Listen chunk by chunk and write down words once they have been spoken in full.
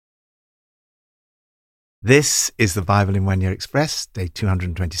This is the Bible in 1 Year Express, day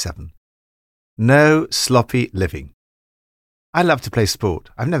 227. No sloppy living. I love to play sport.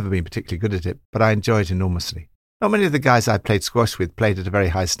 I've never been particularly good at it, but I enjoy it enormously. Not many of the guys I played squash with played at a very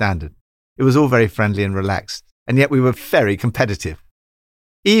high standard. It was all very friendly and relaxed, and yet we were very competitive.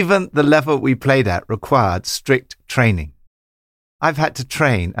 Even the level we played at required strict training. I've had to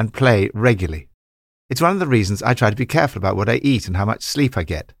train and play regularly. It's one of the reasons I try to be careful about what I eat and how much sleep I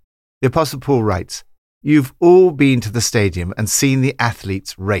get. The Apostle Paul writes, "You've all been to the stadium and seen the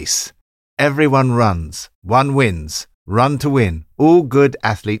athletes race. Everyone runs, one wins, run to win. All good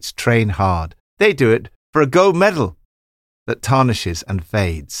athletes train hard. They do it for a gold medal that tarnishes and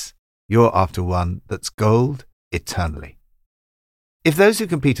fades. You're after one that's gold eternally." If those who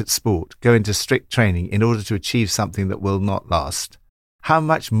compete at sport go into strict training in order to achieve something that will not last, how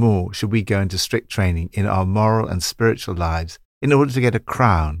much more should we go into strict training in our moral and spiritual lives in order to get a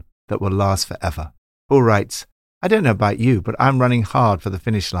crown that will last forever? Paul writes, "I don't know about you, but I'm running hard for the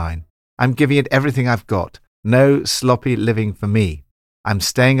finish line. I'm giving it everything I've got. No sloppy living for me. I'm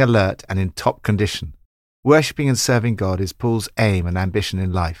staying alert and in top condition." Worshipping and serving God is Paul's aim and ambition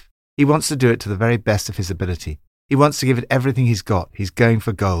in life. He wants to do it to the very best of his ability. He wants to give it everything he's got. He's going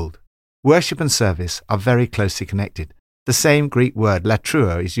for gold. Worship and service are very closely connected. The same Greek word,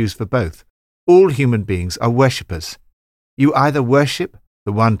 latruo, is used for both. All human beings are worshippers. You either worship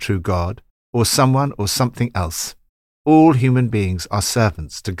the one true God, or someone or something else. All human beings are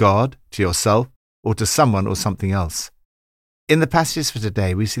servants to God, to yourself, or to someone or something else. In the passages for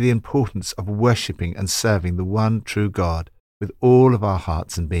today, we see the importance of worshipping and serving the one true God with all of our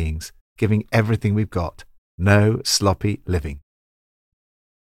hearts and beings, giving everything we've got. No sloppy living.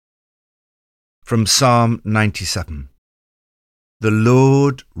 From Psalm 97. The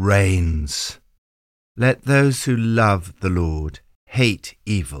Lord reigns. Let those who love the Lord hate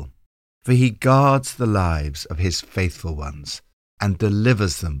evil. For he guards the lives of his faithful ones and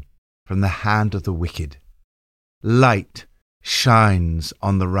delivers them from the hand of the wicked. Light shines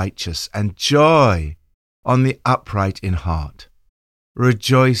on the righteous and joy on the upright in heart.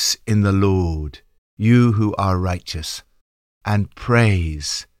 Rejoice in the Lord, you who are righteous, and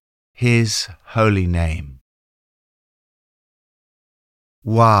praise his holy name.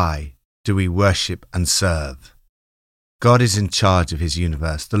 Why do we worship and serve? God is in charge of his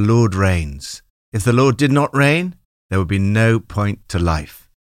universe. The Lord reigns. If the Lord did not reign, there would be no point to life.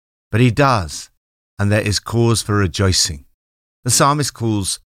 But he does, and there is cause for rejoicing. The psalmist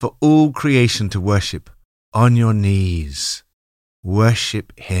calls for all creation to worship on your knees.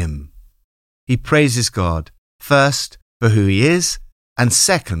 Worship him. He praises God, first for who he is, and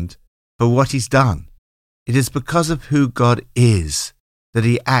second for what he's done. It is because of who God is that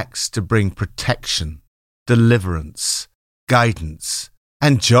he acts to bring protection, deliverance, guidance,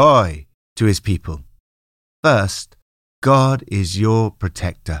 and joy to his people. First, God is your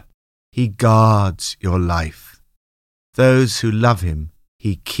protector. He guards your life. Those who love him,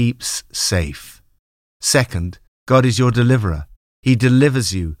 he keeps safe. Second, God is your deliverer. He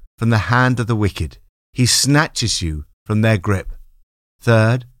delivers you from the hand of the wicked. He snatches you from their grip.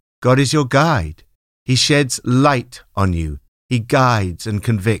 Third, God is your guide. He sheds light on you. He guides and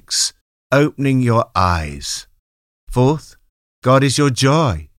convicts, opening your eyes. Fourth, God is your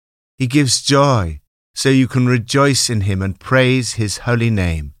joy. He gives joy so you can rejoice in him and praise his holy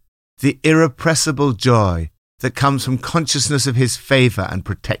name. The irrepressible joy that comes from consciousness of his favor and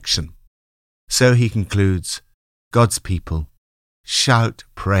protection. So he concludes, God's people, shout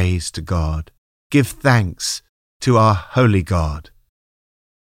praise to God. Give thanks to our holy God.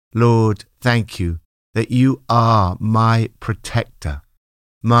 Lord, thank you that you are my protector,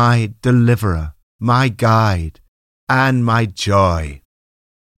 my deliverer, my guide, and my joy.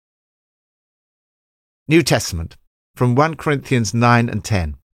 New Testament, from 1 Corinthians 9 and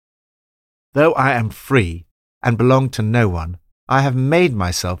 10. Though I am free and belong to no one, I have made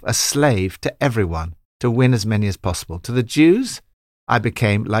myself a slave to everyone to win as many as possible. To the Jews, I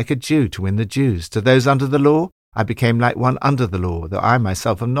became like a Jew to win the Jews. To those under the law, I became like one under the law, though I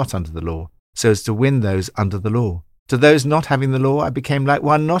myself am not under the law, so as to win those under the law. To those not having the law, I became like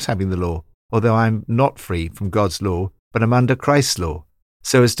one not having the law, although I am not free from God's law, but am under Christ's law,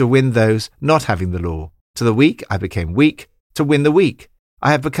 so as to win those not having the law. To the weak, I became weak to win the weak.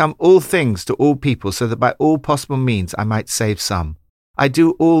 I have become all things to all people, so that by all possible means I might save some. I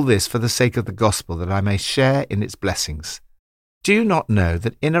do all this for the sake of the gospel, that I may share in its blessings. Do you not know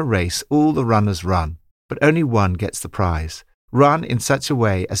that in a race all the runners run, but only one gets the prize? Run in such a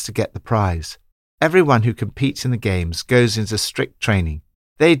way as to get the prize. Everyone who competes in the games goes into strict training.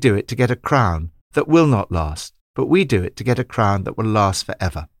 They do it to get a crown that will not last, but we do it to get a crown that will last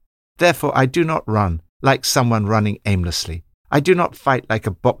forever. Therefore I do not run like someone running aimlessly. I do not fight like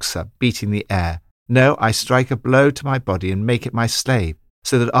a boxer beating the air. No, I strike a blow to my body and make it my slave,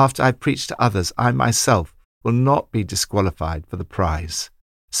 so that after I preach to others, I myself will not be disqualified for the prize.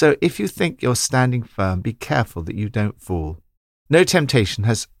 So if you think you're standing firm, be careful that you don't fall. No temptation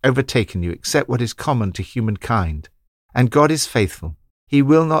has overtaken you except what is common to humankind. And God is faithful. He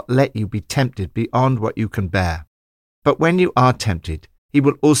will not let you be tempted beyond what you can bear. But when you are tempted, He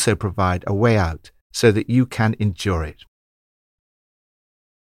will also provide a way out so that you can endure it.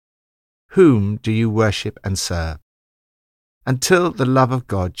 Whom do you worship and serve? Until the love of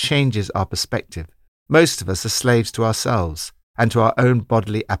God changes our perspective, most of us are slaves to ourselves and to our own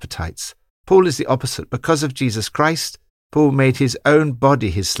bodily appetites. Paul is the opposite. Because of Jesus Christ, Paul made his own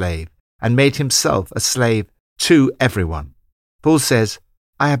body his slave and made himself a slave to everyone. Paul says,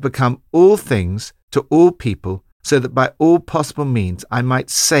 I have become all things to all people so that by all possible means I might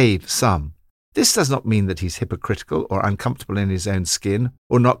save some. This does not mean that he's hypocritical or uncomfortable in his own skin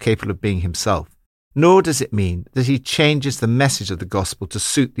or not capable of being himself, nor does it mean that he changes the message of the gospel to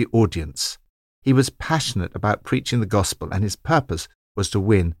suit the audience. He was passionate about preaching the gospel, and his purpose was to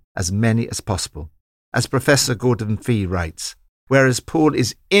win as many as possible. As Professor Gordon Fee writes, whereas Paul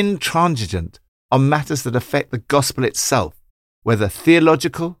is intransigent on matters that affect the gospel itself, whether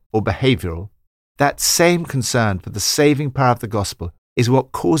theological or behavioral, that same concern for the saving power of the gospel is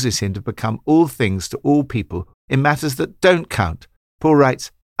what causes him to become all things to all people in matters that don't count. Paul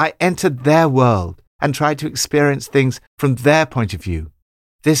writes, I entered their world and tried to experience things from their point of view.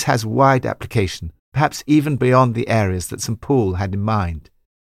 This has wide application, perhaps even beyond the areas that St. Paul had in mind.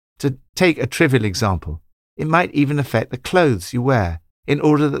 To take a trivial example, it might even affect the clothes you wear, in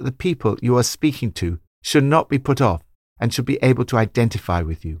order that the people you are speaking to should not be put off and should be able to identify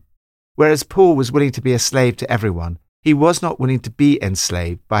with you. Whereas Paul was willing to be a slave to everyone, he was not willing to be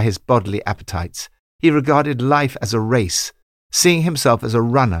enslaved by his bodily appetites. He regarded life as a race, seeing himself as a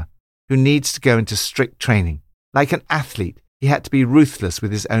runner who needs to go into strict training. Like an athlete, he had to be ruthless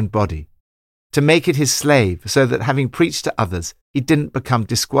with his own body, to make it his slave so that having preached to others, he didn't become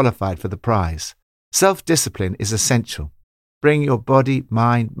disqualified for the prize. Self-discipline is essential. Bring your body,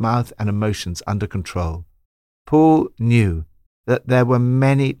 mind, mouth, and emotions under control. Paul knew that there were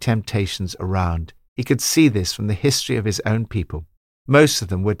many temptations around. He could see this from the history of his own people. Most of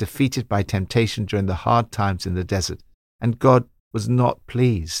them were defeated by temptation during the hard times in the desert, and God was not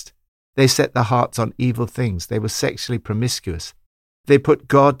pleased. They set their hearts on evil things. They were sexually promiscuous. They put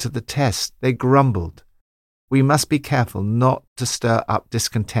God to the test. They grumbled. We must be careful not to stir up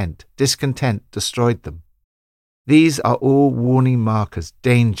discontent. Discontent destroyed them. These are all warning markers,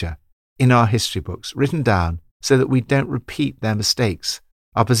 danger, in our history books, written down so that we don't repeat their mistakes.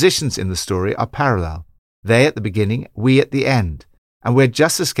 Our positions in the story are parallel. They at the beginning, we at the end. And we're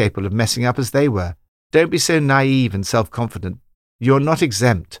just as capable of messing up as they were. Don't be so naive and self-confident. You're not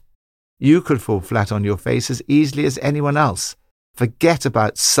exempt. You could fall flat on your face as easily as anyone else. Forget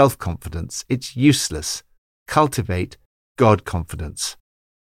about self-confidence. It's useless. Cultivate God-confidence.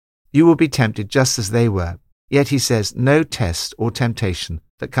 You will be tempted just as they were. Yet he says no test or temptation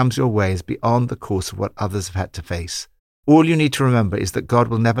that comes your way is beyond the course of what others have had to face. All you need to remember is that God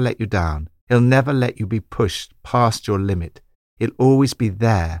will never let you down. He'll never let you be pushed past your limit. He'll always be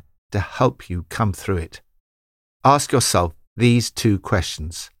there to help you come through it. Ask yourself these two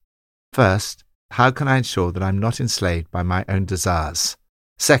questions. First, how can I ensure that I'm not enslaved by my own desires?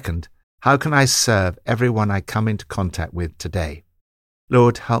 Second, how can I serve everyone I come into contact with today?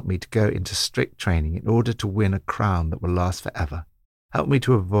 Lord, help me to go into strict training in order to win a crown that will last forever. Help me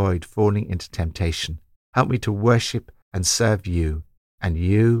to avoid falling into temptation. Help me to worship and serve you, and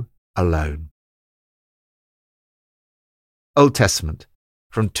you alone. Old Testament,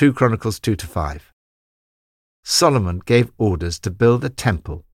 from 2 Chronicles 2-5. Solomon gave orders to build a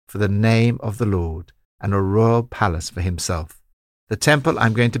temple for the name of the Lord and a royal palace for himself. The temple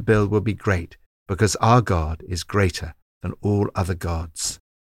I'm going to build will be great, because our God is greater than all other gods.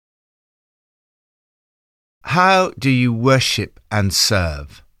 How do you worship and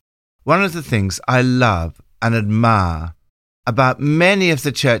serve? One of the things I love and admire about many of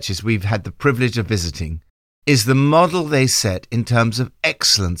the churches we've had the privilege of visiting is the model they set in terms of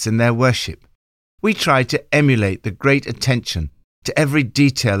excellence in their worship. We try to emulate the great attention to every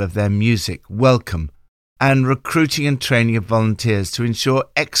detail of their music, welcome, and recruiting and training of volunteers to ensure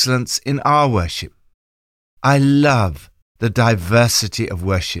excellence in our worship. I love the diversity of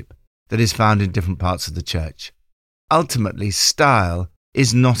worship that is found in different parts of the church. Ultimately, style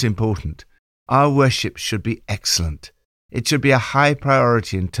is not important. Our worship should be excellent. It should be a high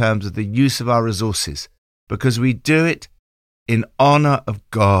priority in terms of the use of our resources, because we do it in honor of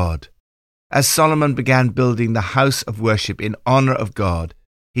God. As Solomon began building the house of worship in honor of God,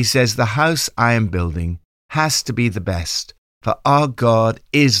 he says, "The house I am building has to be the best, for our God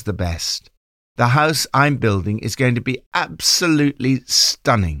is the best. The house I'm building is going to be absolutely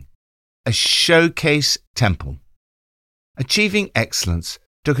stunning, a showcase temple." Achieving excellence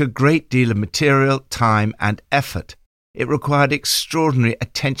took a great deal of material, time, and effort. It required extraordinary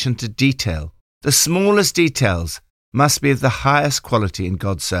attention to detail. The smallest details must be of the highest quality in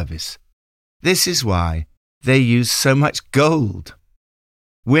God's service. This is why they use so much gold.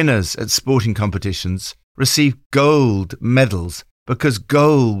 Winners at sporting competitions receive gold medals because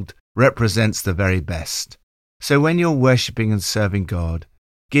gold represents the very best. So when you're worshipping and serving God,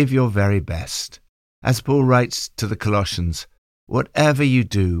 give your very best. As Paul writes to the Colossians, "Whatever you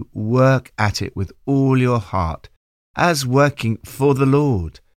do, work at it with all your heart, as working for the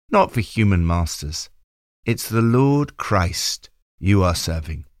Lord, not for human masters." It's the Lord Christ you are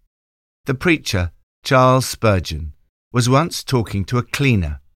serving. The preacher, Charles Spurgeon, was once talking to a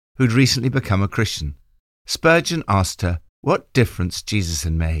cleaner who'd recently become a Christian. Spurgeon asked her what difference Jesus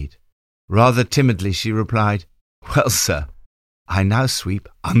had made. Rather timidly, she replied, "Well, sir, I now sweep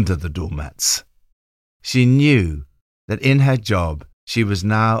under the doormats." She knew that in her job she was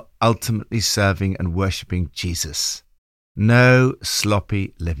now ultimately serving and worshipping Jesus. No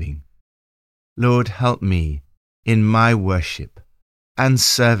sloppy living. Lord, help me in my worship and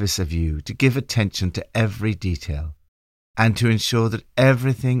service of you to give attention to every detail and to ensure that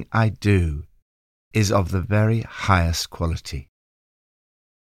everything I do is of the very highest quality.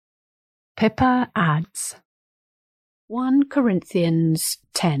 Pippa adds 1 Corinthians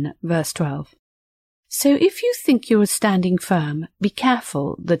 10 verse 12. So if you think you are standing firm, be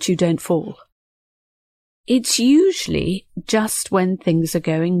careful that you don't fall. It's usually just when things are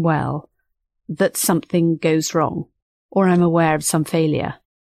going well that something goes wrong, or I'm aware of some failure.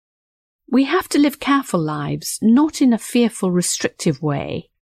 We have to live careful lives, not in a fearful, restrictive way,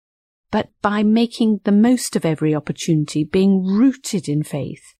 but by making the most of every opportunity, being rooted in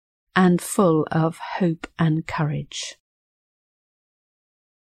faith and full of hope and courage.